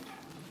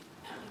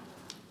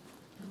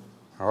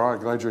All right,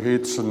 glad you're here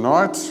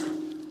tonight.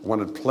 I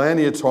wanted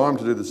plenty of time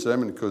to do the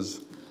sermon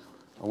because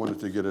I wanted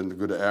to get a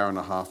good hour and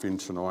a half in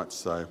tonight.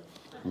 So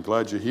I'm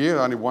glad you're here.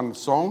 Only one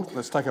song.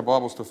 Let's take our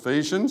Bibles to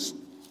Ephesians.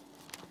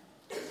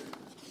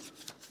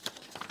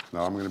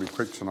 No, I'm going to be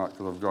quick tonight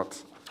because I've got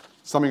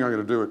something I'm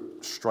going to do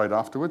it straight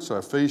afterwards. So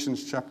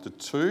Ephesians chapter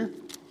 2.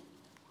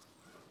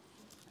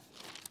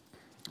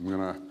 I'm going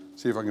to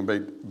see if I can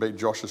beat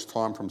Josh's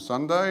time from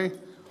Sunday.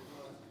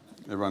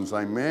 Everyone's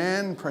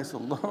amen. Praise the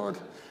Lord.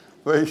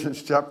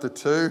 Ephesians chapter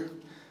 2.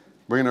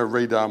 We're going to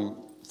read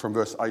from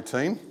verse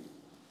 18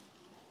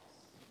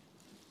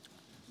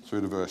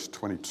 through to verse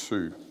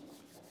 22.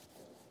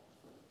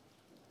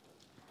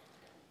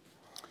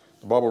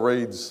 The Bible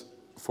reads,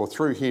 "For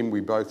through him we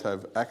both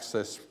have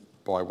access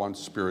by one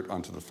Spirit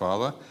unto the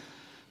Father.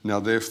 Now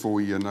therefore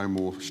ye are no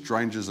more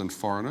strangers and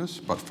foreigners,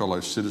 but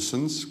fellow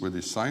citizens with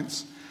his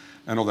saints,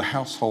 and of the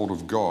household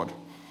of God,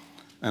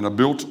 and are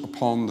built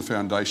upon the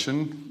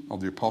foundation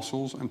of the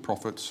apostles and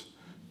prophets,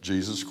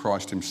 Jesus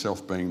Christ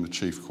himself being the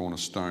chief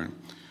cornerstone,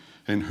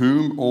 in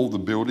whom all the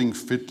building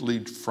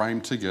fitly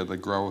framed together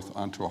groweth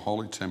unto a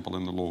holy temple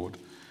in the Lord,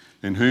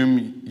 in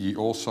whom ye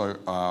also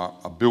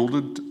are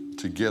builded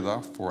together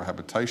for a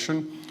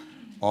habitation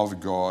of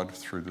God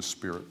through the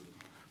Spirit."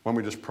 When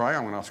we just pray,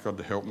 I'm going to ask God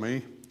to help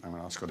me. I'm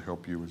going to ask God to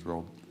help you as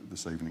well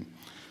this evening.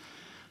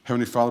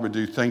 Heavenly Father, we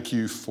do thank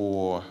you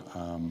for,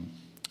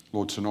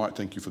 Lord, tonight,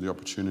 thank you for the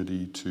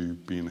opportunity to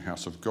be in the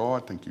house of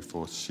God. Thank you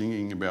for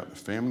singing about the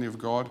family of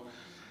God.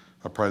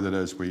 I pray that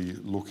as we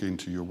look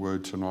into your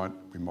word tonight,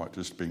 we might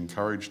just be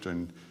encouraged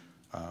and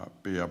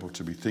be able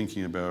to be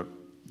thinking about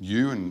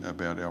you and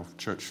about our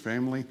church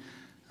family.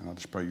 And I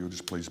just pray you'll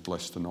just please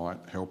bless tonight.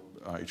 Help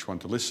each one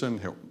to listen.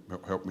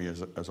 Help me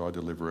as I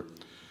deliver it.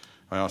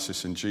 I ask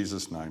this in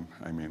Jesus' name.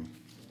 Amen.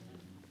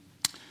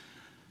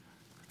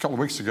 A couple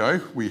of weeks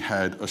ago, we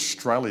had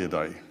Australia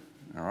Day.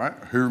 All right?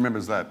 Who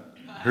remembers that?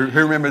 Who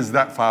remembers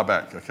that far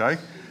back? Okay?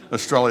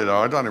 Australia Day.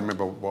 I don't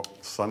remember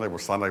what Sunday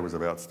was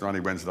about. It's only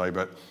Wednesday,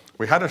 but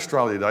we had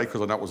Australia Day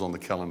because I know it was on the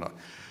calendar.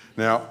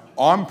 Now,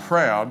 I'm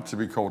proud to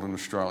be called an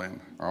Australian.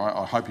 All right?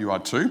 I hope you are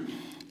too.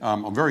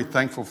 I'm very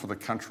thankful for the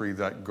country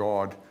that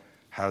God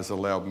has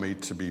allowed me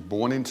to be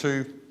born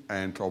into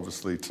and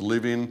obviously to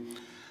live in.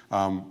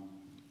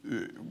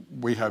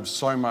 We have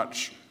so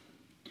much,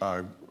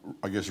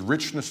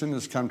 richness in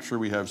this country.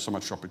 We have so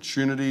much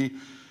opportunity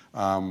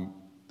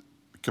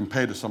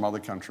compared to some other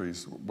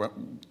countries.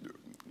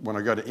 When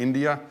I go to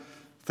India,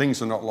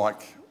 things are not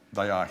like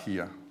they are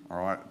here. All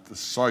right, they're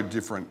so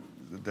different.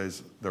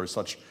 There is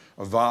such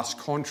a vast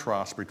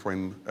contrast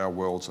between our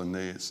worlds and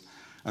theirs.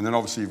 And then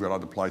obviously you've got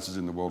other places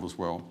in the world as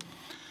well.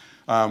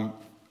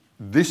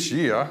 This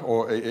year,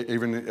 or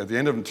even at the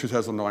end of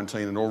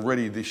 2019, and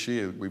already this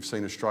year, we've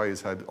seen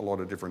Australia's had a lot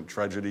of different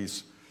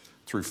tragedies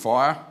through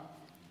fire,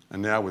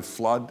 and now with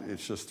flood.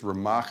 It's just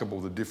remarkable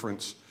the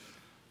difference.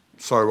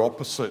 So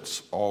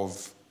opposites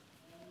of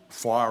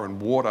fire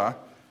and water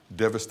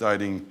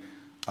devastating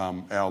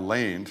our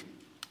land.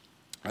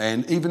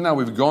 And even though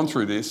we've gone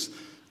through this,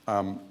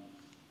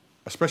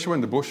 especially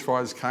when the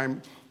bushfires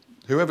came,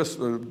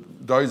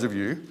 those of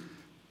you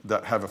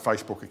that have a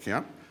Facebook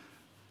account,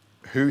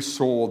 who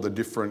saw the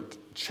different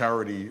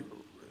charity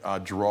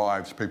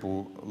drives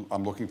people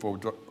looking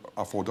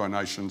for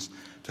donations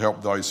to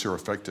help those who are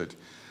affected.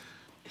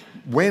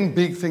 When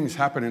big things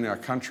happen in our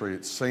country,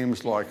 it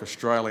seems like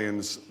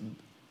Australians,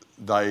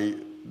 they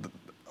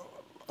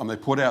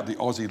put out the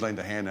Aussie lend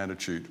a hand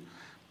attitude.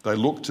 They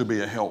look to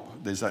be a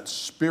help. There's that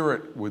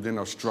spirit within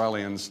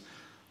Australians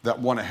that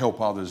want to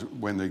help others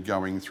when they're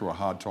going through a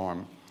hard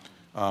time.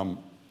 I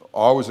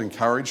was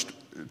encouraged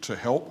to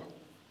help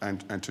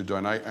and to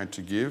donate and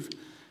to give,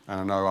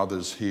 and I know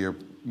others here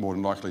more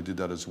than likely did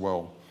that as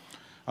well.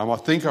 I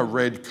think I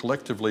read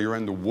collectively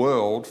around the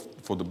world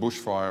for the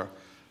bushfire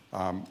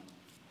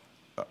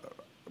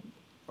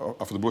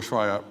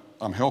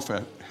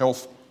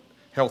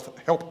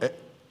help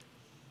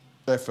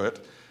effort.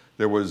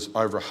 There was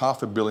over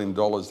 $500 million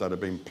that had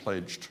been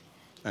pledged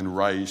and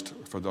raised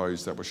for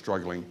those that were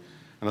struggling.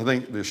 And I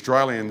think the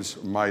Australians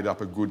made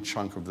up a good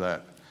chunk of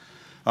that.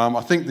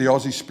 I think the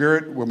Aussie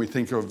spirit, when we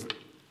think of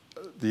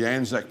the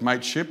Anzac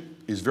mateship,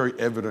 is very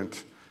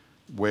evident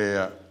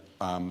where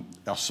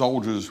our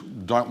soldiers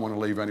don't want to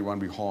leave anyone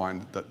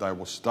behind, that they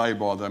will stay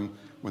by them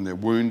when they're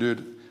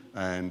wounded,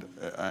 and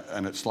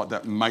it's like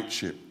that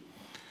mateship.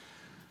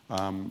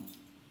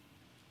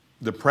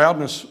 The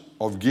proudness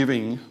of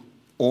giving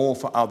all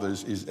for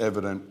others is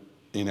evident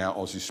in our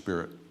Aussie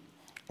spirit.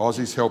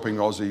 Aussies helping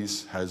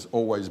Aussies has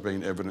always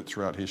been evident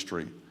throughout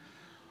history.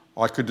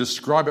 I could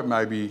describe it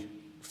maybe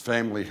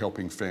family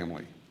helping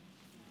family.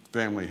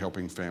 Family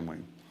helping family.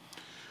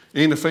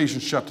 In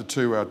Ephesians chapter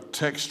 2, our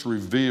text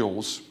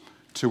reveals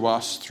to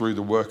us through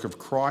the work of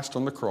Christ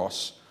on the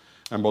cross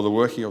and by the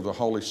working of the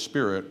Holy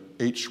Spirit,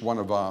 each one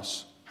of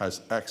us has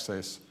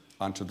access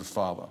unto the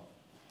Father.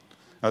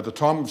 At the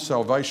time of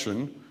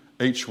salvation,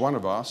 each one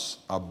of us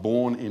are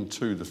born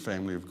into the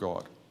family of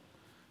God.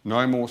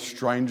 No more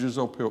strangers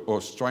or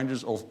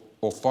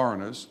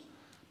foreigners,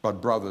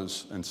 but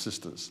brothers and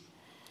sisters.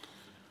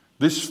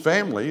 This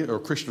family, or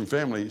Christian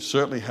family,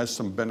 certainly has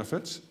some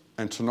benefits.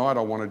 And tonight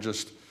I want to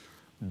just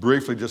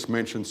briefly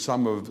mention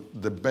some of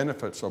the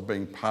benefits of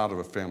being part of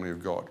a family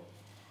of God.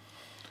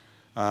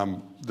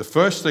 The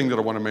first thing that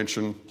I want to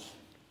mention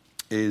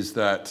is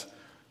that,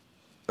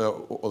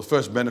 or the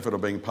first benefit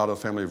of being part of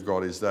the family of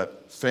God is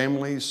that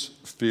families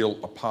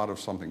feel a part of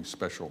something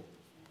special.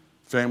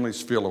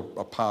 Families feel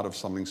a part of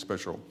something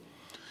special.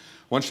 I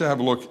want you to have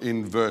a look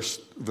in verse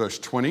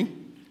 20.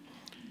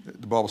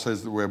 The Bible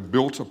says that we're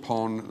built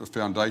upon the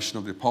foundation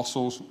of the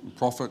apostles and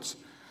prophets,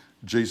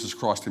 Jesus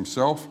Christ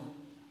himself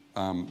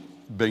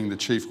being the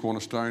chief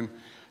cornerstone.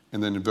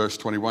 And then in verse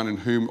 21, in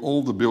whom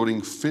all the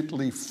building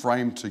fitly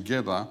framed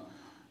together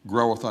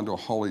groweth unto a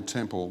holy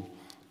temple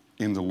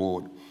in the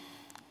Lord.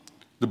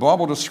 The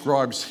Bible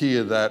describes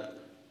here that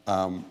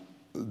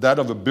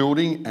of a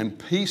building and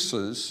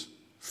pieces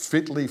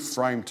fitly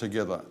framed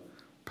together.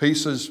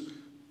 Pieces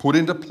put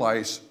into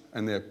place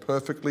and they're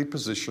perfectly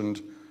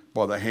positioned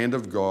by the hand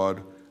of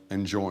God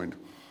and joined.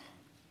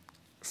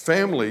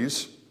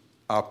 Families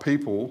are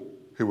people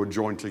who are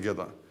joined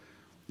together.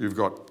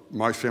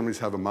 Most families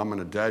have a mum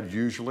and a dad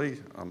usually,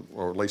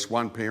 or at least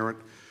one parent.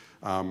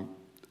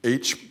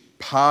 Each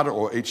part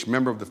or each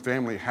member of the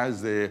family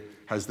has their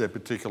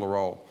particular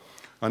role.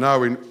 I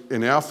know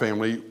in our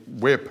family,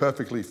 we're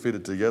perfectly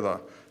fitted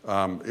together.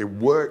 It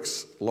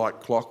works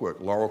like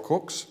clockwork. Laurel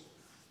cooks,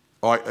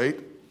 I eat,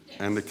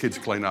 and the kids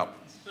clean up.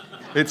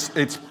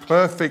 It's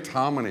perfect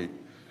harmony.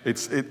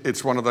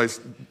 It's one of those,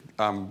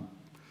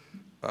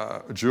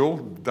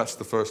 Jewel, that's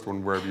the first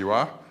one wherever you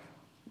are.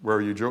 Where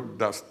are you, Jewel?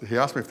 He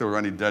asked me if there were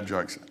any dad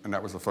jokes, and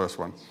that was the first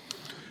one.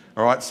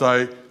 All right,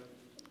 so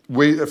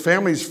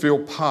families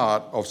feel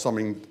part of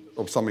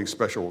something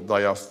special.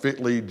 They are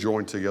fitly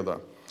joined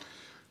together.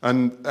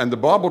 And the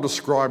Bible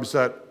describes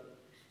that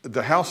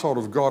the household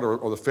of God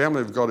or the family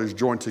of God is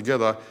joined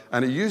together,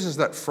 and it uses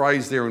that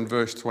phrase there in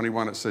verse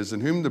 21. It says, in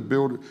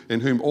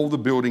whom all the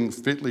building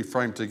fitly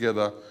framed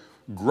together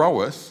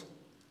groweth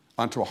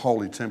unto a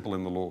holy temple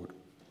in the Lord.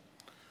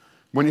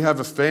 When you have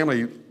a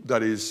family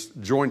that is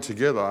joined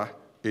together,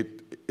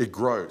 it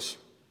grows.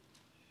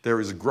 There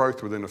is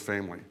growth within a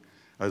family.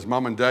 As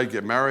mum and dad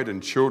get married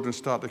and children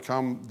start to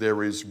come,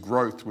 there is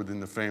growth within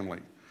the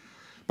family.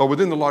 But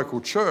within the local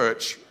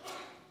church,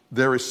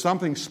 there is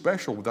something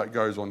special that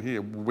goes on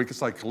here. We could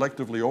say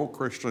collectively all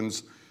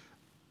Christians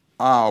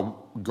are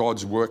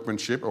God's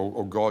workmanship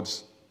or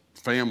God's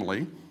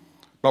family.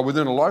 But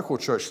within a local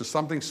church, there's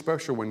something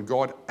special when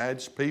God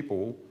adds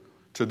people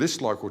to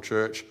this local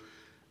church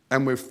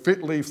and we're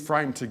fitly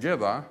framed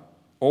together,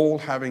 all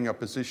having a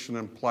position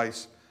and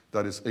place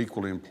that is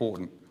equally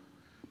important.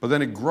 But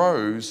then it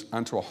grows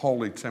unto a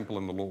holy temple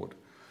in the Lord.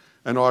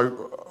 And I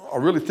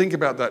really think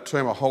about that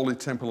term, a holy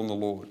temple in the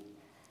Lord.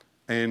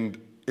 And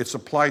it's a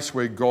place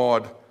where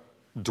God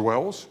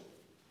dwells,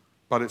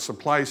 but it's a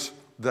place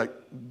that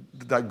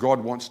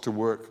God wants to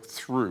work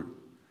through.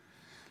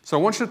 So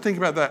I want you to think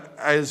about that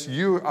as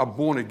you are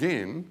born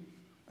again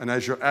and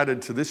as you're added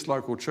to this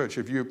local church.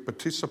 If you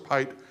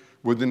participate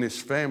within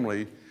this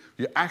family,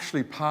 you're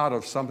actually part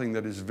of something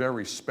that is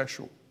very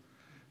special.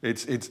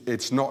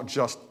 It's not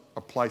just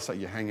a place that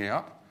you hang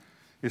out.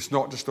 It's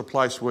not just a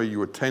place where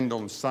you attend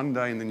on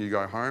Sunday and then you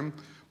go home,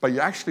 but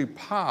you're actually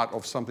part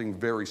of something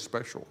very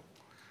special.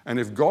 And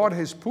if God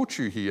has put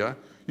you here,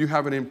 you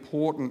have an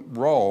important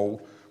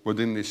role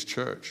within this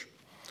church.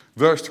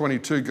 Verse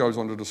 22 goes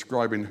on to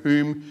describe, in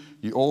whom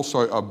you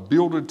also are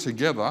builded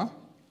together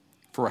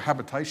for a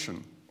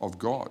habitation of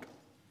God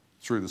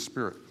through the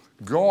Spirit.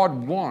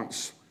 God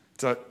wants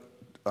to,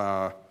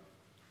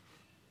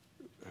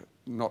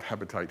 not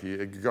habitate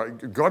here,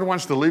 God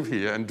wants to live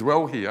here and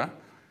dwell here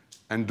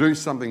and do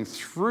something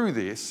through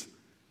this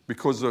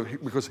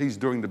because he's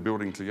doing the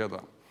building together.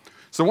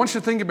 So once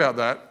you think about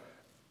that,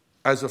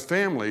 as a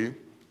family,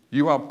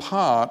 you are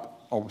part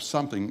of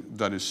something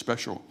that is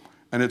special.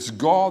 And it's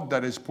God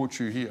that has put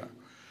you here.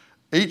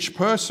 Each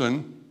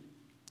person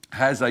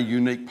has a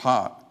unique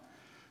part.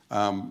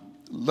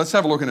 Let's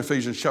have a look in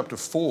Ephesians chapter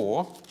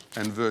 4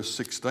 and verse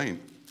 16.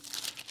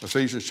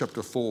 Ephesians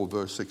chapter 4,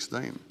 verse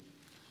 16.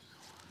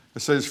 It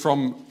says,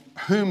 from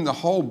whom the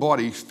whole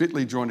body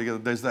fitly joined together.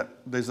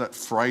 There's that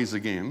phrase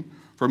again.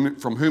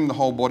 From whom the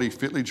whole body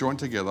fitly joined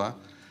together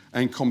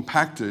and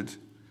compacted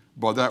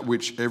by that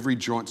which every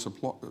joint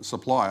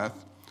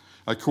supplieth,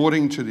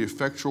 according to the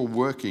effectual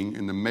working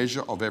in the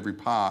measure of every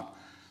part,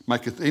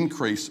 maketh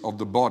increase of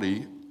the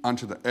body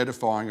unto the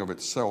edifying of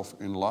itself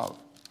in love.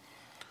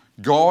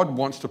 God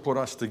wants to put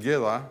us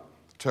together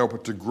to help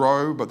it to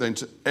grow, but then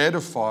to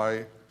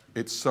edify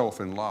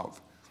itself in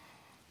love.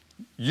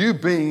 You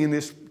being in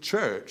this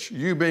church,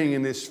 you being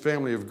in this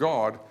family of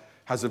God,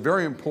 has a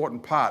very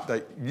important part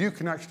that you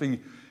can actually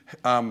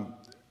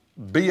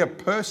be a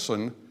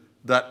person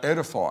that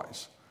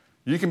edifies.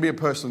 You can be a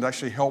person that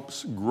actually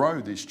helps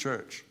grow this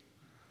church.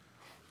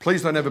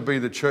 Please don't ever be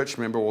the church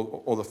member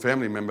or the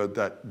family member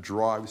that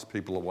drives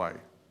people away.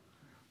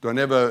 Don't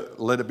ever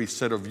let it be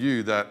said of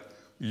you that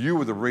you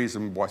were the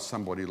reason why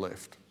somebody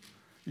left.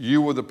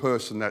 You were the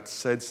person that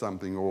said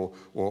something or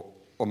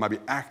or maybe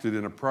acted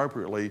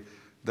inappropriately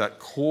that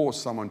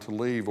caused someone to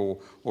leave or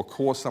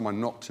caused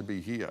someone not to be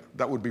here.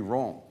 That would be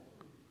wrong.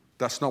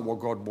 That's not what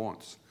God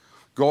wants.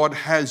 God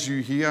has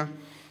you here.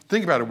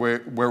 Think about it,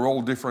 we're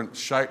all different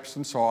shapes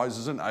and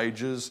sizes and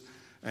ages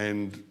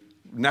and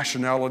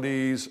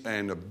nationalities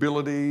and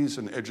abilities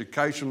and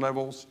education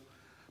levels.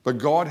 But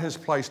God has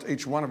placed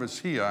each one of us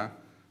here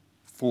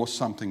for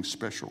something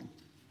special.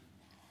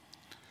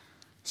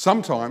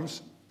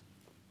 Sometimes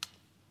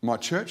my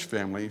church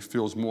family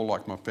feels more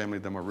like my family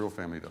than my real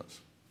family does.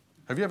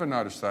 Have you ever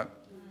noticed that?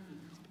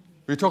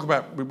 We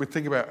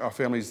think about our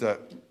families that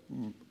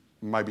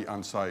may be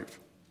unsaved,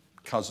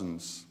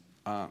 cousins,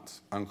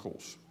 aunts,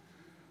 uncles.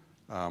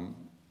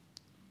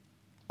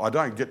 I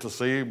don't get to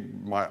see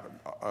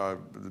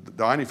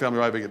the only family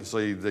I ever get to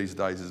see these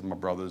days is my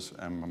brothers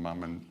and my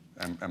mum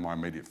and my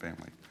immediate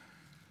family.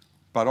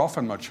 But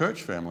often my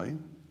church family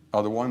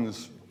are the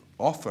ones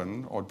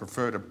often I'd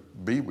prefer to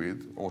be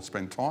with or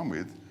spend time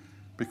with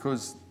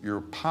because you're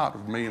a part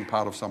of me and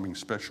part of something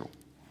special.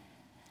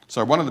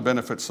 So one of the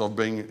benefits of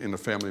being in the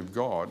family of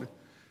God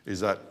is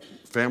that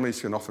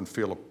families can often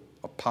feel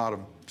a part of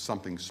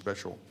something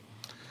special.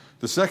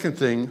 The second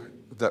thing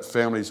that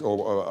families,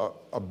 or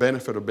a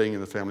benefit of being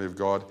in the family of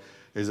God,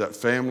 is that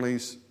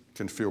families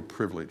can feel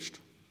privileged.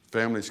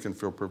 Families can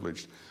feel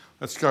privileged.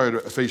 Let's go to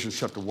Ephesians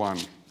chapter 1.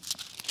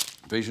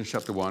 Ephesians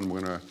chapter 1,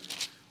 we're going to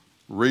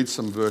read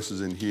some verses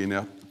in here.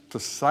 Now, to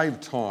save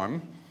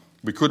time,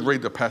 we could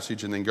read the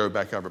passage and then go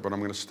back over it, but I'm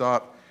going to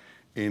start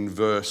in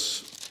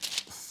verse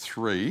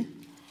 3.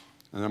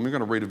 And I'm going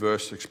to read a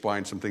verse to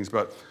explain some things,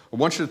 but I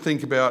want you to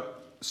think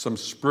about some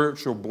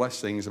spiritual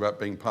blessings about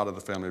being part of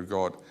the family of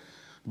God.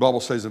 The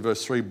Bible says in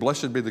verse 3,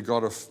 "Blessed be the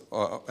God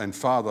and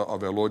Father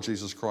of our Lord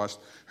Jesus Christ,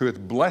 who hath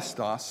blessed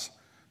us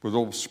with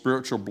all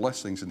spiritual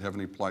blessings in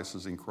heavenly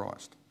places in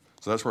Christ."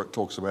 So that's where it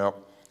talks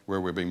about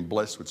where we're being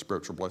blessed with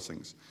spiritual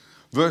blessings.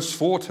 Verse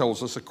 4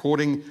 tells us,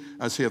 "According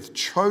as he hath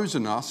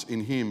chosen us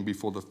in him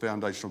before the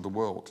foundation of the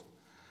world,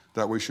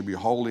 that we should be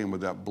holy and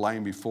without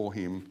blame before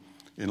him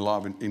in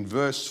love." In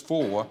verse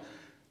 4,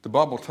 the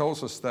Bible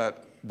tells us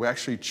that we're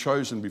actually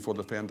chosen before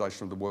the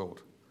foundation of the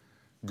world.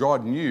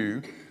 God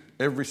knew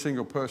every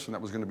single person that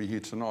was going to be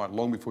here tonight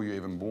long before you were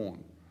even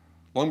born.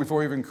 Long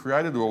before he even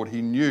created the world, he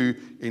knew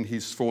in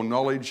his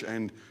foreknowledge,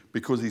 and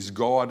because he's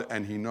God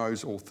and he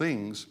knows all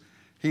things,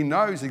 he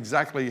knows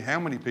exactly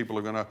how many people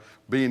are going to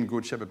be in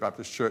Good Shepherd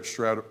Baptist Church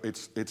throughout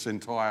its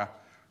entire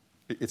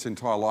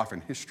life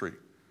and history.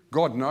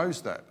 God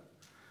knows that.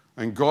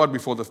 And God,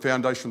 before the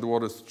foundation of the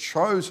world, has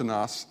chosen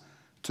us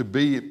to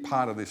be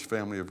part of this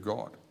family of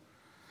God.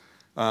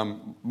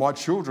 My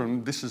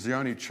children, this is the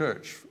only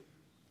church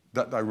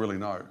that they really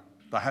know.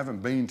 They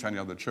haven't been to any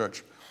other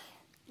church.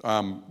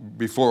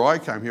 Before I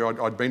came here,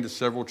 I'd been to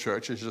several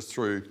churches just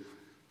through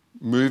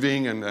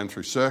moving and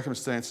through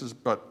circumstances,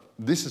 but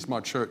this is my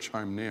church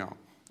home now.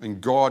 And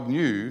God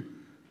knew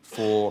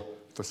for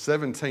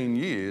 17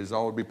 years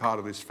I would be part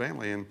of this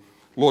family. And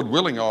Lord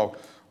willing,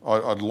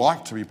 I'd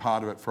like to be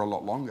part of it for a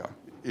lot longer,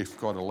 if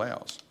God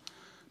allows.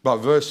 But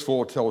verse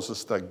 4 tells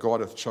us that God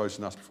hath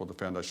chosen us before the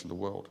foundation of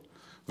the world.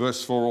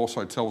 Verse 4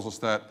 also tells us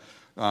that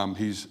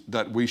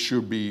that we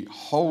should be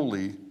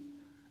holy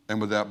and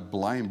without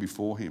blame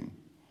before him.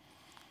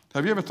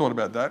 Have you ever thought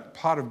about that?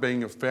 Part of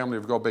being a family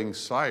of God, being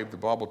saved, the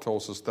Bible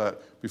tells us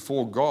that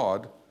before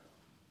God,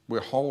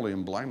 we're holy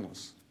and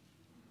blameless.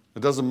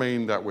 It doesn't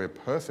mean that we're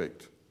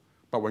perfect,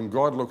 but when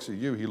God looks at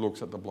you, he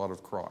looks at the blood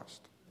of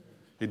Christ.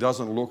 He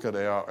doesn't look at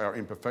our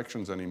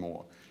imperfections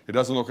anymore. He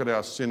doesn't look at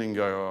our sin and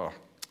go, "Oh,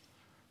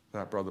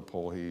 that brother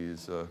Paul,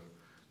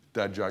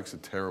 dad jokes are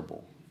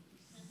terrible.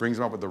 Brings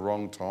him up at the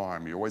wrong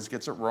time. He always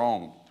gets it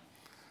wrong."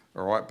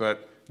 All right,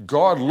 but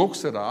God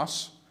looks at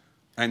us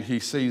and he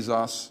sees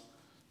us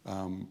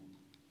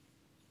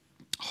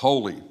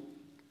holy,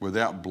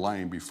 without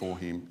blame before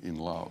him in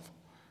love.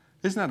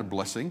 Isn't that a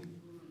blessing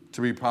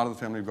to be part of the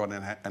family of God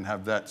and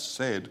have that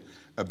said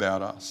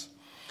about us?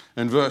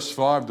 In verse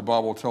 5, the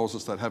Bible tells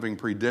us that having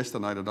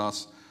predestinated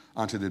us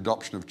unto the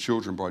adoption of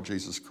children by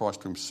Jesus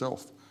Christ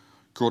himself,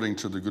 according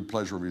to the good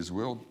pleasure of his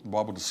will, the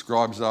Bible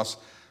describes us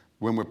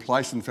when we're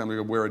placed in the family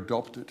of God, we're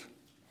adopted.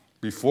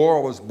 Before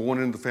I was born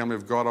into the family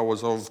of God, I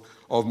was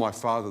of my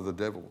father, the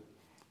devil,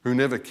 who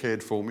never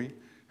cared for me,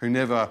 who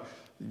never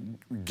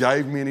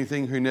gave me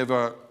anything, who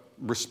never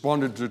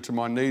responded to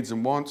my needs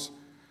and wants.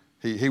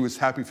 He was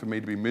happy for me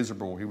to be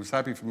miserable. He was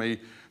happy for me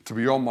to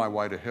be on my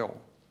way to hell.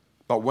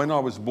 But when I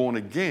was born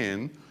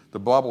again, the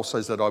Bible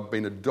says that I've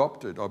been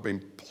adopted. I've been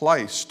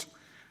placed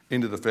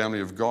into the family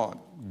of God.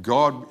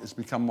 God has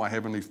become my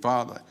heavenly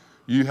Father.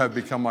 You have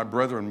become my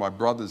brethren, my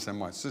brothers and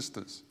my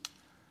sisters.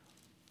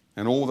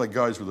 And all that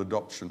goes with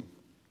adoption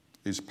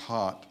is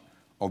part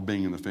of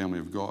being in the family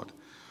of God.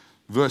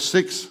 Verse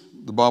 6,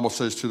 the Bible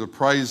says, "To the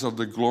praise of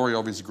the glory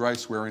of his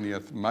grace, wherein he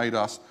hath made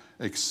us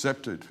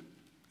accepted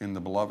in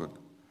the beloved."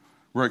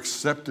 We're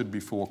accepted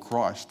before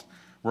Christ.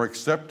 We're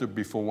accepted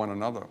before one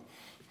another.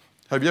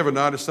 Have you ever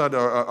noticed that?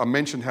 I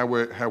mentioned how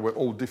we're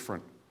all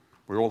different.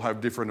 We all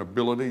have different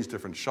abilities,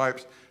 different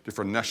shapes,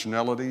 different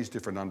nationalities,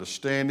 different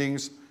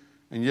understandings,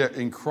 And yet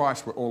in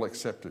Christ we're all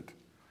accepted.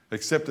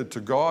 Accepted to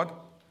God,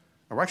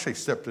 and we're actually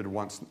accepted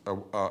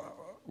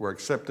we're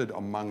accepted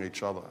among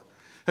each other.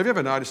 Have you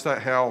ever noticed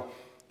that, how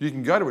you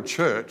can go to a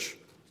church,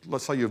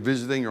 let's say you're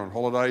visiting or on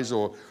holidays,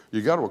 or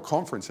you go to a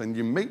conference and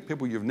you meet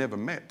people you've never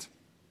met.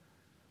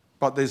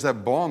 But there's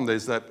that bond,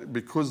 there's that,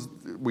 because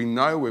we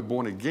know we're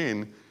born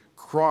again,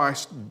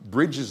 Christ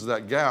bridges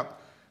that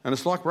gap, and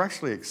it's like we're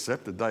actually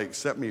accepted. They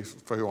accept me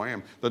for who I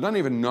am. They don't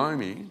even know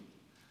me.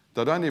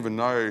 They don't even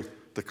know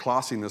the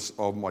classiness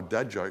of my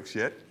dad jokes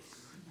yet,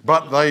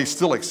 but they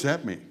still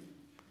accept me.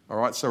 All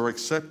right, so we're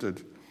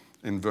accepted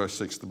in verse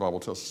 6, the Bible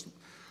tells us.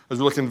 As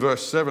we look in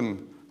verse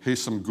 7,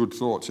 here's some good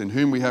thoughts. In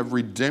whom we have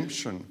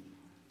redemption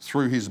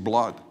through his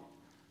blood,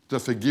 the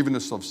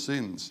forgiveness of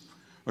sins,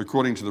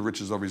 according to the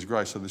riches of his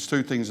grace. So there's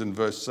two things in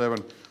verse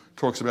 7.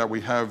 Talks about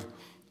we have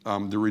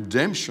the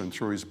redemption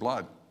through his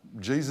blood.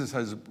 Jesus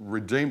has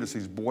redeemed us.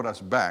 He's bought us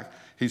back.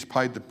 He's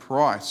paid the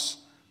price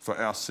for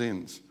our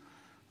sins.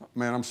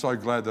 Man, I'm so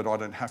glad that I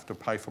don't have to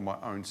pay for my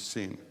own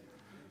sin.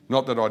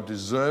 Not that I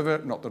deserve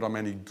it, not that I'm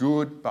any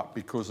good, but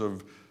because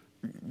of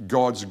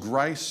God's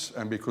grace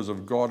and because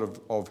of God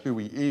of who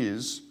he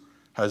is,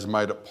 has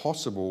made it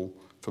possible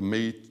for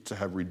me to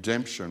have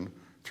redemption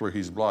through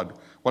his blood.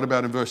 What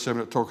about in verse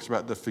 7? It talks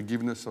about the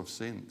forgiveness of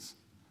sins.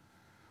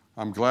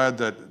 I'm glad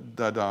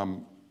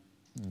that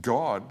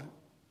God,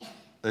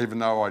 even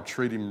though I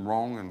treat him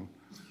wrong, and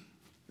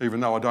even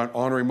though I don't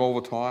honour him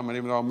all the time, and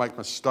even though I make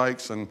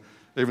mistakes, and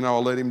even though I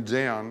let him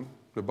down,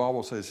 the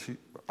Bible says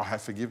I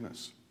have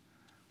forgiveness.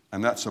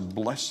 And that's a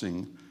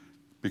blessing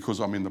because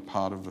I'm in the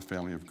part of the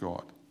family of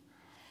God.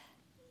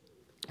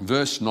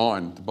 Verse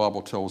 9, the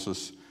Bible tells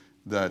us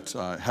that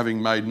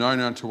having made known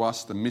unto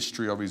us the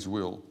mystery of his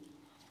will,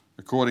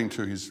 according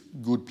to his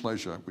good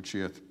pleasure, which he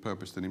hath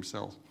purposed in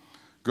himself.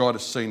 God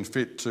has seen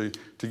fit to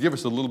give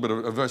us a little bit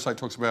of, verse 8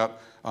 talks about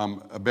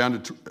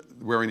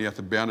wherein he hath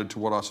abounded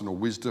toward us in all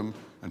wisdom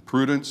and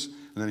prudence,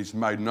 and then he's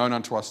made known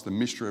unto us the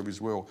mystery of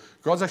his will.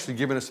 God's actually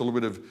given us a little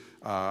bit of,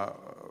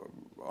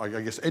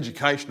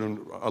 education and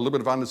a little bit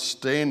of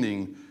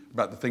understanding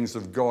about the things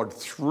of God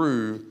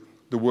through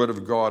the Word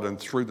of God and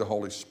through the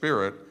Holy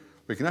Spirit.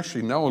 We can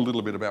actually know a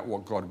little bit about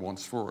what God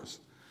wants for us.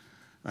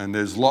 And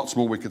there's lots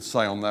more we could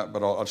say on that,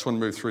 but I just want to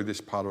move through this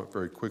part of it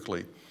very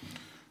quickly.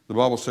 The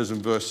Bible says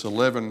in verse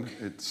 11,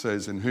 it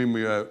says, in whom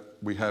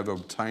we have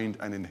obtained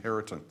an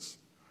inheritance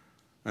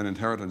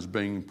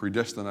being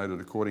predestinated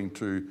according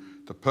to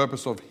the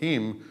purpose of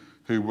him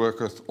who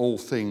worketh all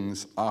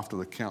things after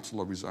the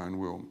counsel of his own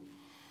will.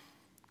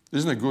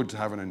 Isn't it good to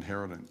have an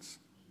inheritance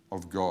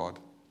of God?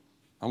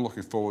 I'm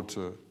looking forward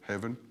to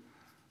heaven.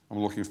 I'm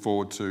looking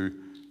forward to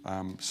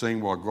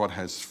seeing what God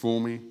has for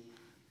me.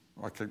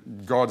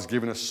 God's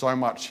given us so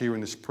much here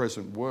in this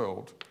present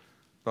world,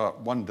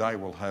 but one day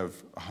we'll have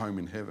a home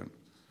in heaven.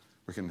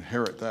 We can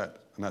inherit that,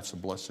 and that's a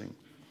blessing.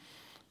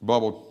 The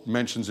Bible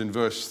mentions in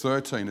verse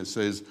 13, it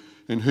says,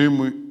 in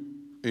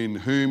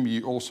whom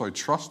ye also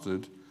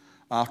trusted,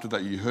 after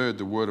that ye heard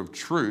the word of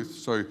truth.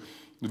 So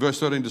verse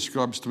 13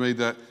 describes to me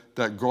that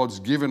God's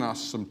given us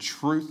some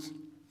truth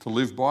to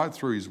live by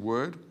through his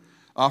word.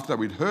 After that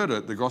we'd heard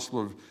it, the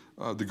gospel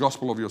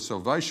of your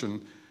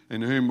salvation,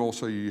 in whom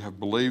also you have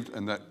believed,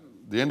 and that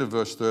the end of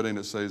verse 13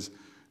 it says,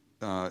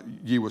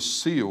 ye were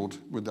sealed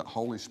with that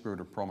Holy Spirit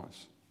of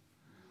promise.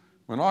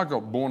 When I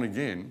got born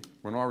again,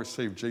 when I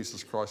received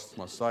Jesus Christ as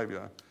my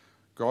Saviour,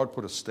 God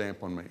put a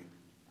stamp on me. And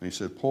he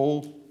said,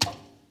 Paul,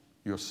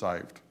 you're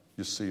saved.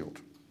 You're sealed.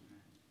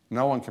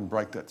 No one can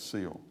break that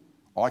seal.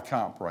 I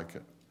can't break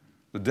it.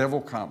 The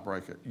devil can't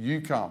break it.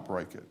 You can't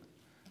break it.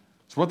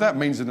 So what that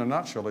means in a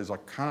nutshell is I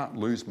can't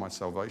lose my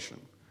salvation.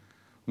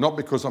 Not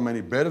because I'm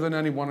any better than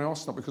anyone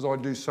else, not because I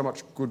do so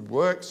much good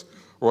works,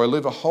 or I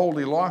live a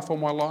holy life all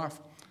my life.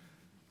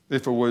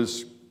 If it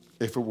was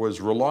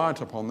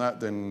reliant upon that,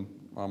 then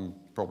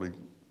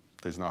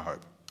there's no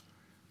hope.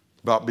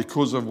 But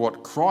because of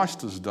what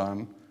Christ has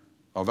done,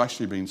 I've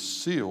actually been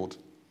sealed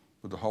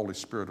with the Holy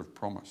Spirit of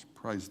promise.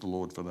 Praise the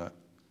Lord for that.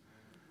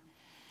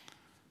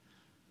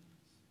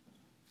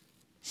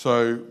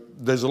 So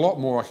there's a lot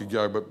more I could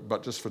go,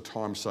 but just for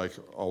time's sake,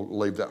 I'll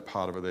leave that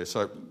part of it there.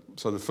 So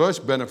the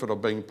first benefit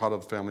of being part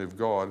of the family of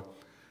God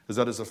is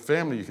that as a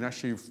family, you can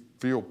actually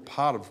feel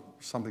part of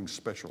something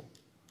special.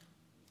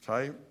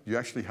 Okay? You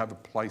actually have a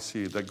place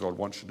here that God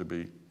wants you to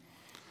be.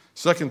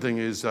 Second thing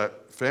is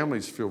that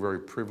families feel very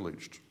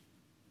privileged.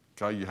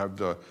 Okay? You have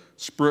the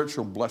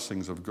spiritual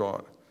blessings of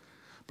God.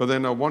 But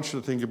then I want you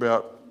to think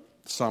about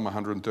Psalm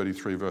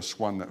 133 verse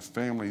 1, that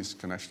families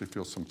can actually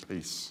feel some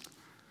peace.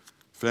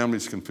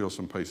 Families can feel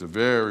some peace. A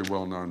very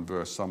well-known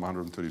verse, Psalm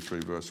 133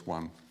 verse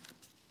 1.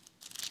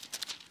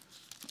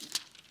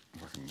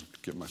 If I can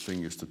get my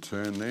fingers to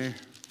turn there.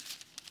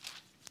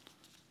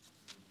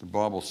 The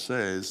Bible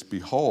says,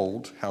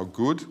 behold, how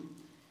good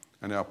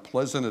and how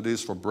pleasant it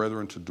is for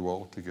brethren to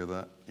dwell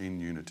together in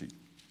unity.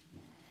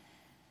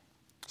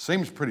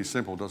 Seems pretty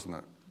simple, doesn't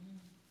it?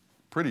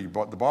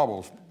 But the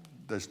Bible,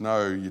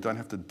 you don't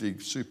have to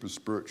dig super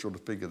spiritual to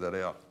figure that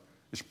out.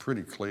 It's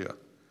pretty clear.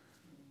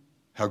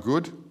 How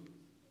good,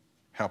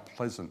 how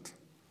pleasant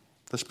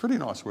That's pretty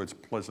nice words,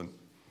 pleasant.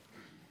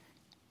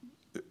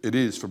 It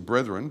is for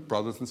brethren,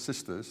 brothers and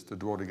sisters, to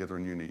dwell together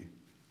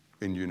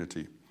in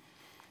unity.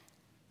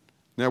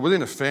 Now,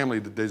 within a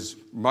family,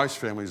 most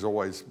families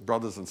always,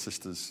 brothers and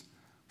sisters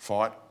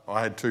fight.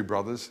 I had 2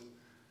 brothers.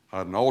 I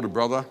had an older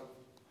brother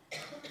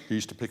who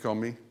used to pick on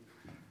me.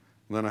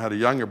 And then I had a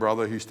younger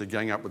brother who used to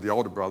gang up with the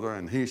older brother,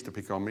 and he used to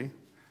pick on me.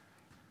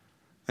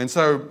 And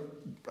so,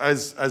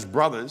 as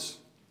brothers,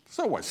 there's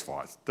always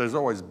fights. There's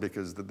always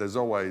bickers. There's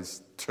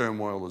always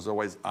turmoil. There's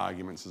always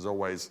arguments. There's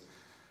always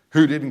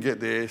who didn't get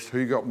this,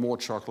 who got more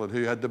chocolate,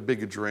 who had the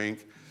bigger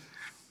drink,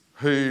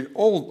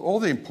 all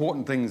the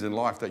important things in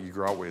life that you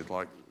grow up with.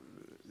 Like,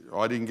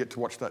 I didn't get to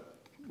watch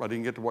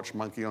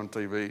Monkey on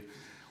TV.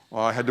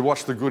 I had to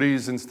watch the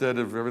goodies instead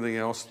of everything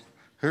else.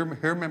 Who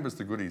remembers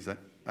the goodies?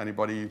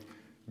 Anybody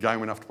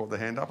game enough to put their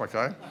hand up?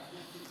 Okay.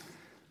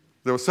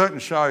 There were certain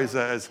shows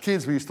that as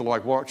kids we used to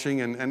like watching,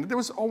 and there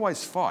was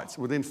always fights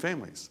within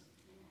families.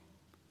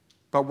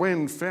 But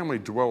when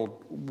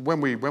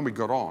we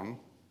got on,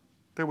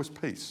 there was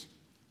peace.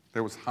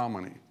 There was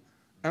harmony.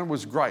 And it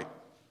was great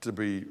to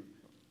be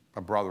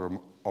a brother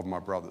of my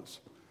brothers.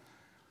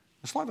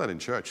 It's like that in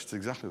church. It's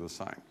exactly the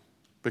same.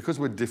 Because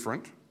we're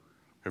different, we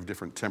have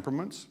different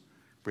temperaments,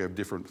 we have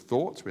different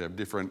thoughts, we have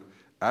different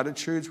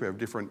attitudes, we have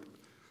different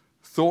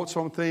thoughts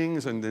on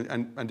things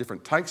and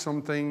different takes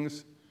on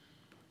things.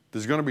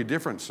 There's going to be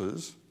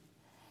differences,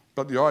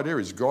 but the idea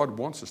is God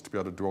wants us to be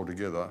able to dwell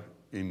together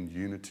in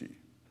unity.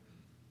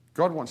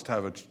 God wants to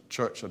have a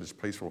church that is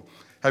peaceful.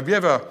 Have you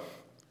ever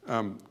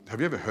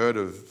heard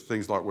of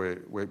things like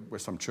where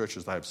some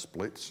churches, they have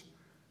splits,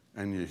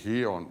 and you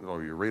hear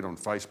or you read on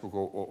Facebook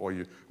or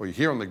you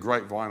hear on the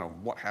grapevine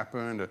of what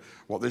happened,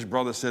 what this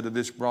brother said to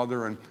this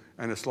brother, and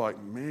it's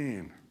like,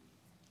 man,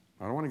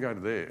 I don't want to go to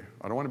there.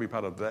 I don't want to be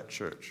part of that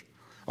church.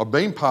 I've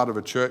been part of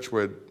a church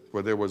where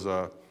there was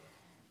a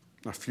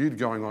feud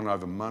going on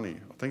over money.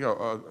 I think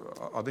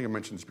I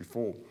mentioned this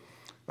before.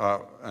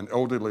 An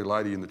elderly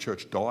lady in the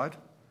church died,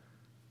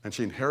 and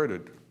she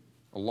inherited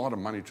a lot of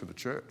money to the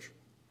church.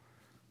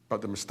 But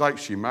the mistake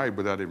she made,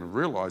 without even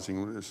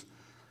realising, was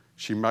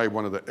she made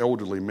one of the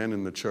elderly men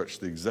in the church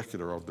the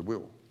executor of the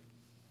will.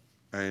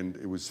 And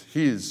it was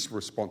his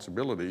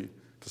responsibility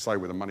to say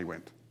where the money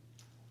went.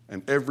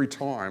 And every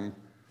time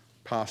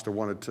pastor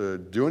wanted to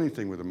do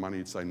anything with the money,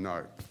 he'd say,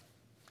 no,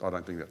 I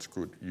don't think that's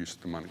good use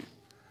of the money.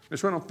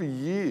 This went on for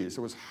years.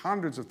 There was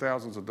hundreds of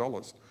thousands of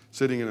dollars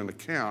sitting in an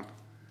account,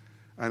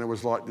 and it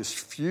was like this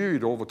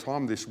feud all the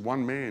time. This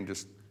one man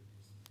just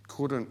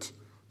couldn't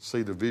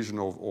see the vision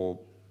or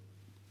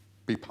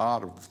be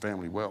part of the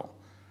family well.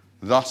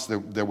 Thus,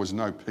 there was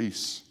no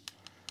peace.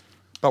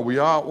 But we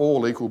are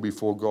all equal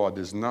before God.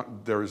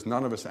 There is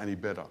none of us any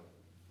better.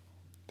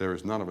 There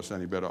is none of us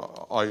any better.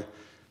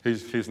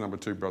 Here's number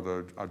 2,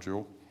 Brother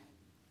Jewel.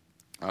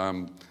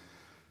 I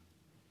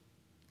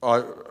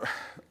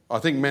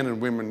think men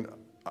and women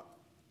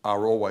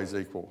are always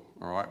equal,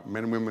 all right?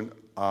 Men and women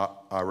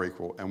are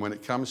equal. And when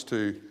it comes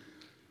to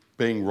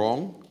being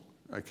wrong,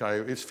 okay,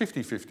 it's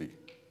 50-50.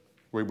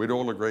 We'd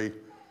all agree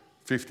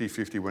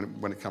 50-50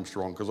 when it comes to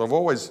wrong. Because I've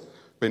always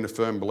been a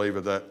firm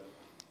believer that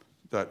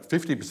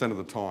 50% of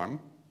the time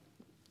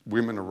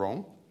women are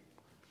wrong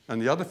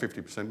and the other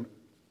 50%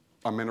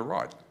 men are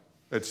right.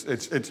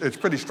 It's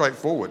pretty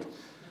straightforward,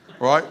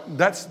 right?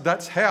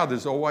 That's how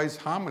there's always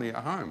harmony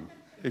at home.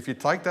 If you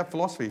take that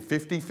philosophy,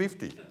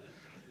 50-50,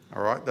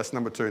 all right? That's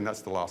number 2, and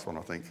that's the last one,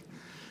 I think.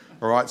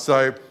 All right,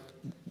 so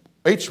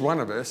each one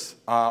of us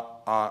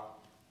are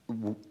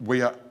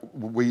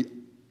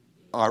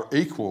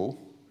equal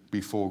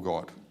before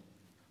God.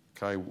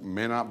 Okay,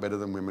 men aren't better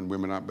than women,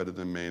 women aren't better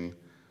than men,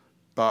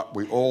 but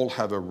we all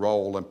have a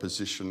role and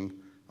position,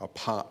 a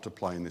part to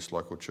play in this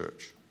local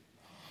church.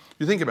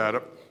 You think about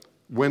it,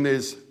 when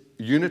there's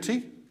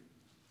unity,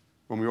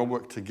 when we all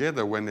work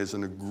together, when there's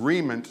an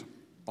agreement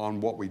on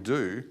what we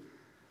do,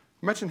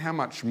 imagine how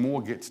much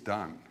more gets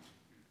done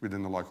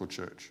within the local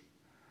church.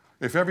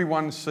 If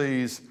everyone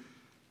sees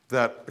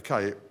that,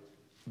 okay,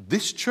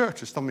 this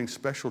church is something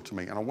special to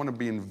me and I want to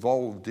be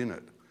involved in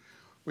it.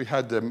 We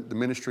had the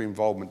Ministry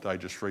Involvement Day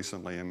just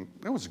recently, and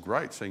it was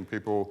great seeing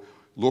people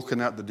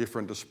looking at the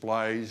different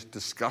displays,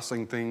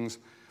 discussing things.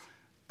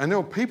 And there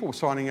were people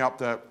signing up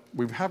that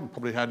we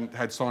hadn't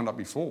had signed up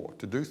before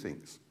to do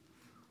things.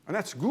 And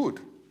that's good.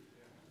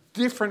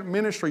 Different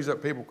ministries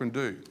that people can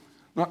do.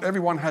 Not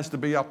everyone has to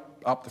be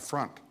up the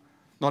front.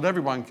 Not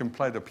everyone can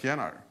play the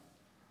piano.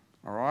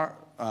 All right?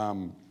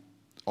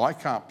 I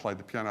can't play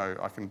the piano.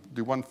 I can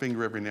do one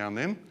finger every now and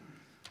then,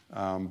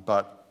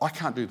 but I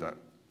can't do that.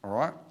 All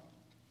right?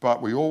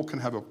 But we all can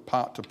have a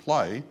part to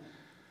play.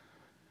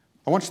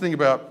 I want you to think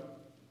about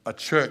a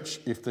church,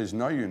 if there's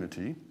no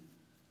unity,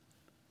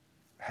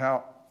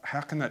 how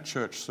can that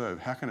church serve?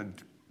 How can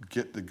it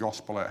get the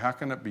gospel out? How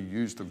can it be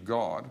used of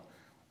God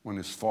when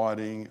there's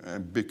fighting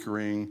and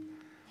bickering?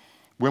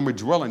 When we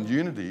dwell in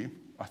unity,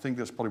 I think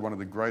that's probably one of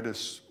the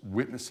greatest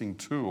witnessing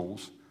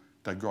tools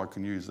that God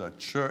can use. A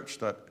church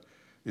that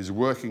is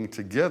working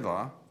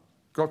together,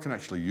 God can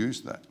actually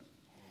use that.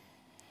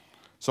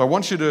 So I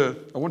want you to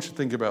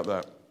think about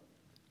that.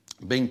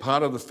 being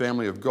part of the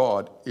family of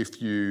God,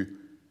 if you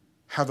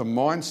have a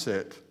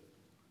mindset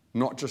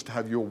not just to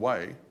have your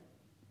way,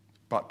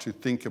 but to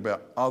think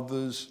about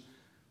others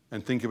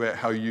and think about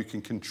how you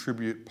can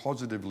contribute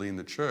positively in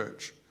the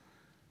church,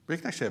 we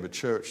can actually have a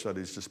church that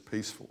is just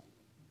peaceful.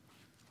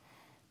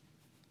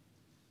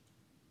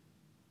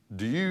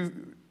 I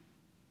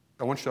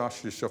want you to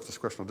ask yourself this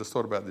question. I just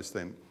thought about this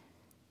then.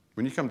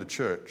 When you come to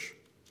church,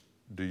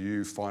 do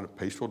you find it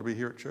peaceful to be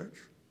here at church?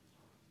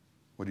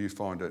 Or do you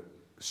find it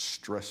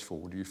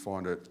stressful? Do you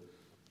find it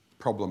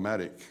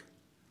problematic?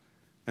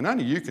 And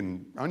only you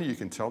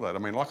can tell that. I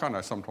mean, like I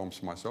know sometimes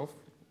for myself,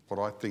 what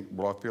I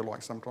feel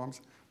like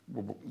sometimes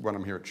when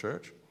I'm here at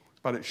church.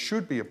 But it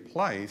should be a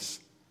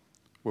place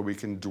where we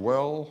can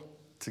dwell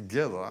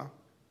together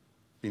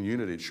in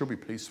unity. It should be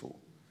peaceful.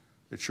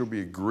 It should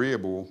be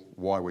agreeable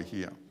why we're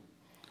here.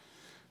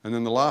 And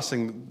then the last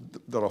thing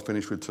that I'll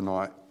finish with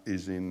tonight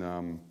is in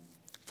 1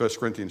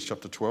 Corinthians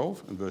chapter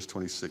 12 and verse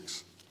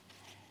 26.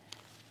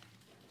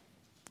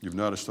 You've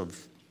noticed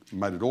I've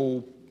made it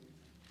all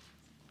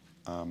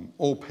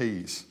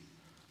P's.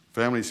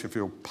 Families can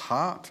feel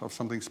part of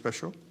something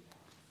special.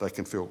 They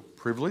can feel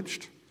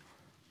privileged.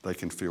 They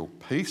can feel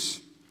peace.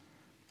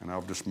 And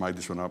I've just made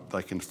this one up.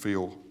 They can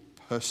feel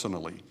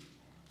personally.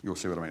 You'll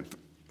see what I mean.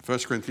 1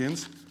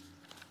 Corinthians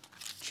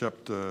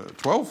chapter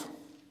 12.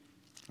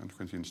 1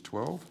 Corinthians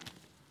 12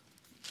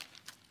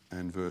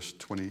 and verse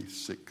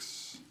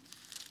 26.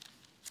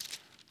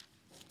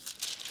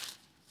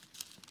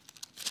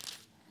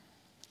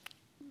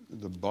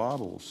 The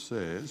Bible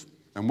says,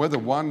 and whether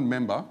one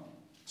member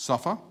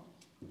suffer,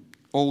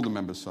 all the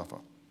members suffer.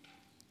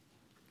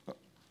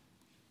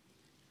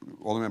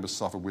 All the members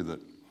suffer with it.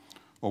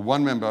 Or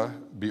one member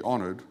be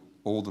honoured,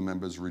 all the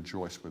members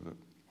rejoice with it.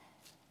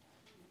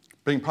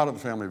 Being part of the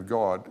family of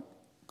God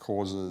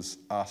causes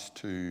us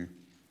to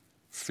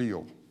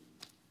feel.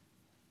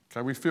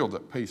 Okay, we feel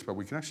that peace, but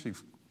we can actually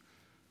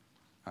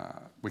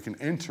we can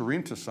enter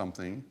into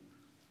something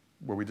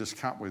where we just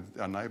can't with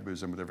our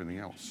neighbours and with everything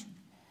else.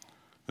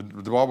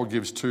 The Bible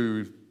gives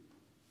two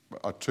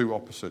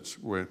opposites,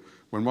 where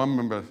when one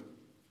member,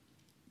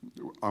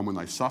 when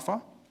they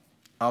suffer,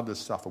 others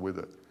suffer with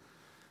it.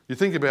 You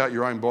think about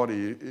your own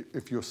body.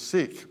 If you're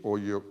sick or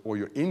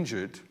you're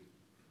injured,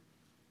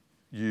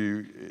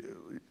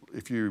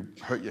 if you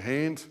hurt your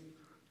hand,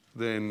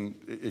 then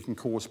it can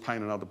cause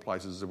pain in other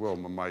places as well.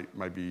 The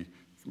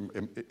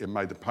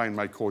pain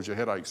may cause you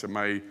headaches. It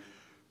may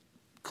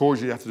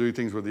cause you to have to do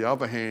things with the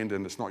other hand,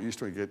 and it's not used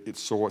to it.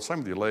 It's sore. Same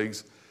with your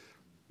legs.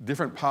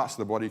 Different parts of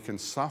the body can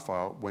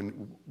suffer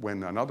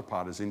when another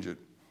part is injured.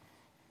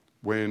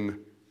 When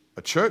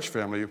a church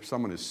family, if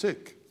someone is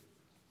sick,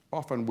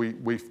 often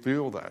we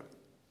feel that.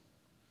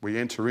 We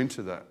enter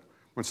into that.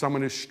 When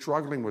someone is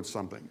struggling with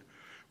something,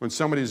 when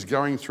somebody is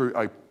going through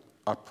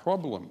a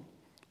problem,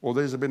 or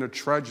there's been a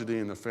tragedy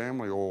in the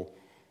family, or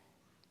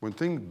when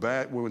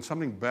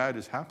something bad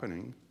is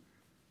happening,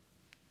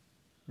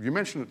 you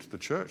mention it to the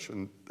church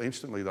and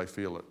instantly they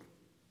feel it.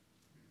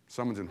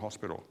 Someone's in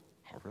hospital.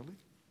 Oh, really?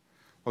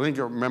 I think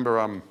you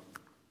remember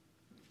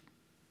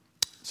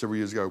several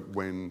years ago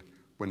when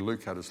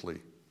Luke Hattersley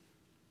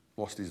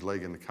lost his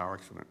leg in the car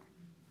accident.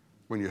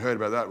 When you heard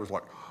about that, it was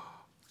like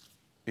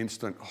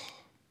instant,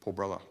 poor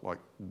brother, like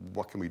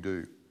what can we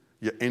do?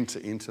 You enter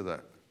into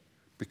that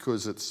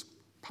because it's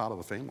part of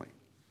the family.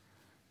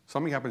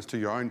 Something happens to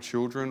your own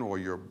children or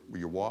your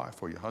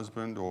wife or your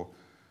husband or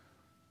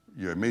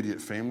your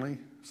immediate family,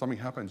 something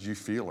happens, you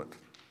feel it.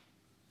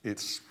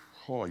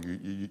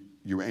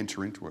 You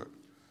enter into it.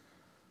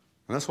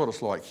 And that's what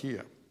it's like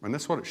here. And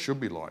that's what it should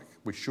be like.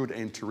 We should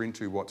enter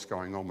into what's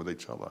going on with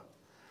each other.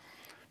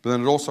 But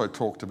then it also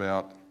talked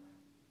about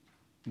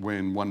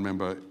when one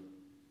member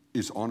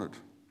is honoured,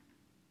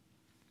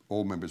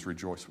 all members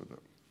rejoice with it.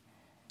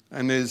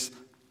 And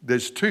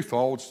there's two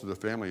folds to the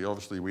family.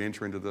 Obviously, we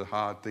enter into the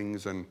hard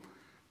things and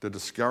the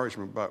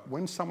discouragement. But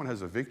when someone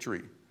has a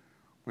victory,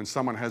 when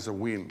someone has a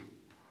win,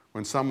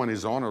 when someone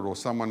is honoured or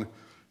someone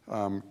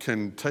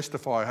can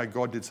testify, hey,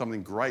 God did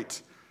something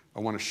great, I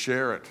want to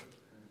share it.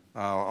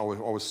 I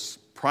was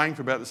praying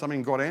for about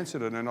something, God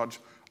answered it, and I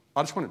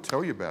just want to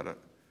tell you about it.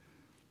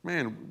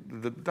 Man,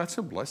 that's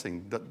a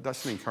blessing.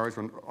 That's an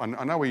encouragement.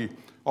 I know we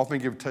often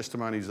give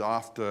testimonies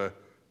after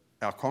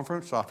our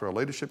conference, after our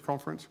leadership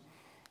conference.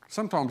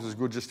 Sometimes it's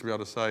good just to be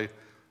able to say,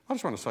 I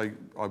just want to say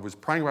I was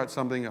praying about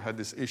something, I had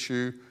this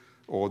issue,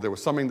 or there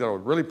was something that I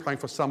was really praying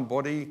for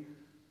somebody,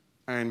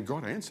 and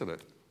God answered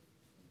it.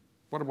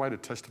 What a way to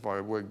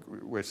testify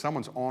where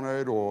someone's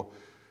honoured, or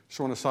just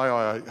want to say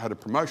I had a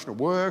promotion at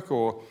work,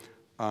 or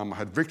I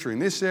had victory in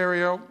this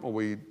area,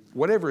 or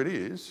whatever it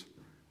is,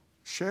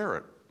 share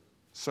it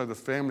so the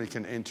family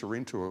can enter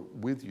into it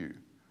with you.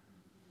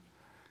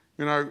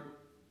 You know,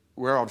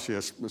 we're obviously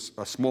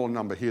a smaller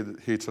number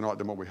here tonight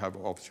than what we have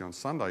obviously on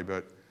Sunday,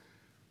 but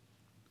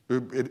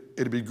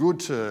it'd be good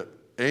to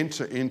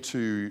enter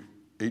into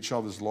each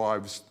other's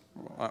lives.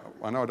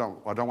 I know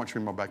I don't want you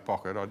in my back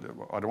pocket. I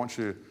don't want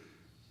you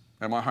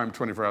at my home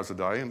 24 hours a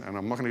day, and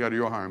I'm not going to go to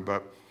your home,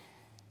 but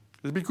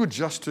it'd be good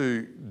just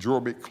to draw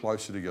a bit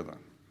closer together.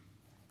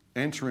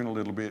 enter in a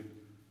little bit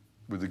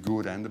with the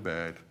good and the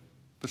bad,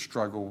 the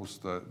struggles,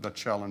 the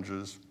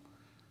challenges,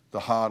 the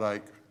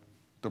heartache,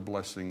 the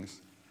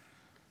blessings.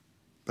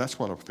 That's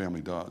what a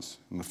family does,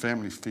 and the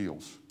family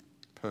feels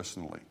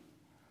personally.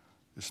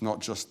 It's not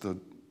just the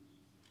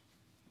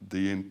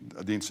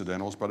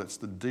incidentals, but it's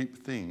the deep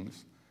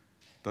things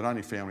that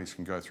only families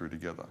can go through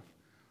together.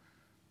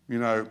 You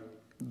know,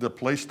 the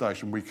police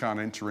station, we can't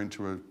enter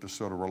into the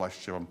sort of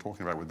relationship I'm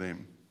talking about with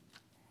them.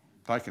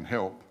 They can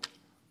help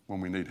when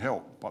we need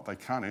help, but they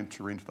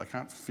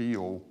can't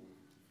feel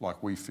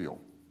like we feel.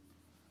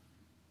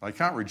 They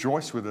can't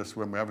rejoice with us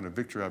when we're having a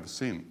victory over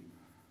sin,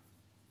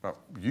 but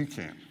you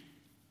can.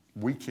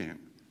 We can.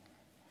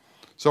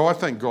 So I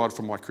thank God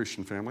for my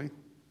Christian family.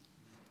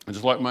 And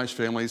just like most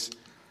families,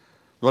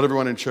 not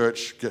everyone in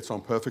church gets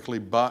on perfectly,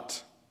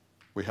 but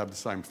we have the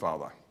same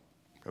Father.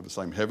 We have the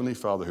same Heavenly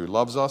Father who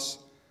loves us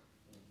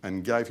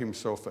and gave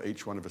himself for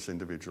each one of us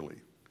individually.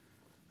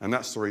 And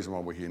that's the reason why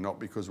we're here, not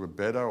because we're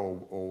better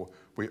or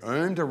we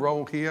earned a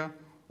role here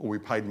or we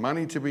paid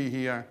money to be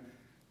here.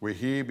 We're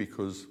here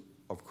because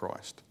of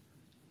Christ,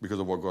 because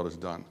of what God has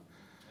done.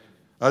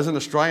 As an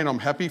Australian, I'm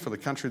happy for the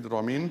country that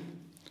I'm in,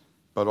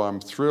 but I'm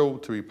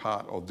thrilled to be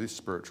part of this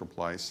spiritual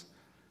place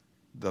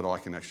that I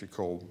can actually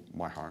call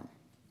my home,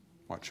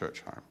 my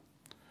church home.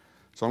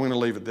 So I'm going to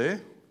leave it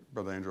there.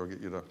 Brother Andrew, I'll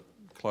get you to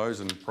close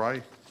and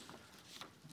pray.